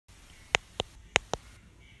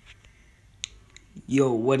Yo,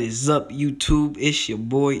 what is up, YouTube? It's your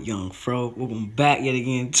boy, Young Fro. Welcome back yet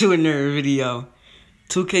again to another video.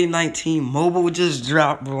 2K19 Mobile just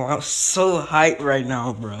dropped, bro. I'm so hyped right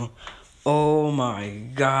now, bro. Oh my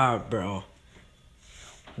god, bro.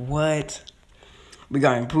 What? We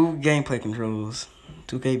got improved gameplay controls,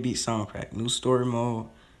 2K Beat soundtrack, new story mode,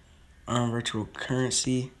 virtual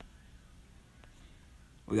currency.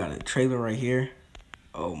 We got a trailer right here.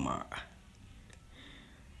 Oh my.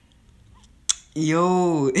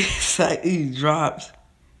 Yo, it's like these drops.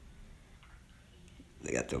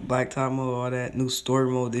 They got the blacktop mode, all that. New story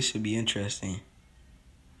mode. This should be interesting.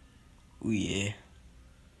 Ooh, yeah.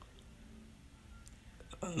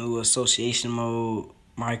 A new association mode.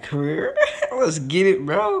 My career. Let's get it,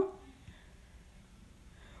 bro.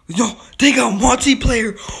 Yo, they got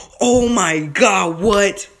multiplayer. Oh my god,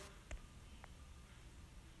 what?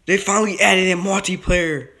 They finally added in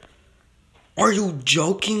multiplayer. Are you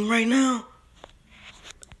joking right now?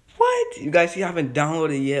 What? You guys see I haven't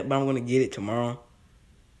downloaded it yet, but I'm going to get it tomorrow.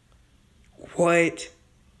 What?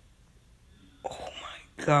 Oh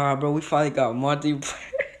my god, bro. We finally got multiplayer.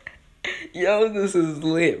 Yo, this is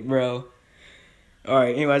lit, bro.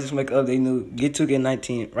 Alright, anyway, I just make an update new. Get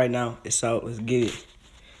 2K19 right now. It's out. Let's get it.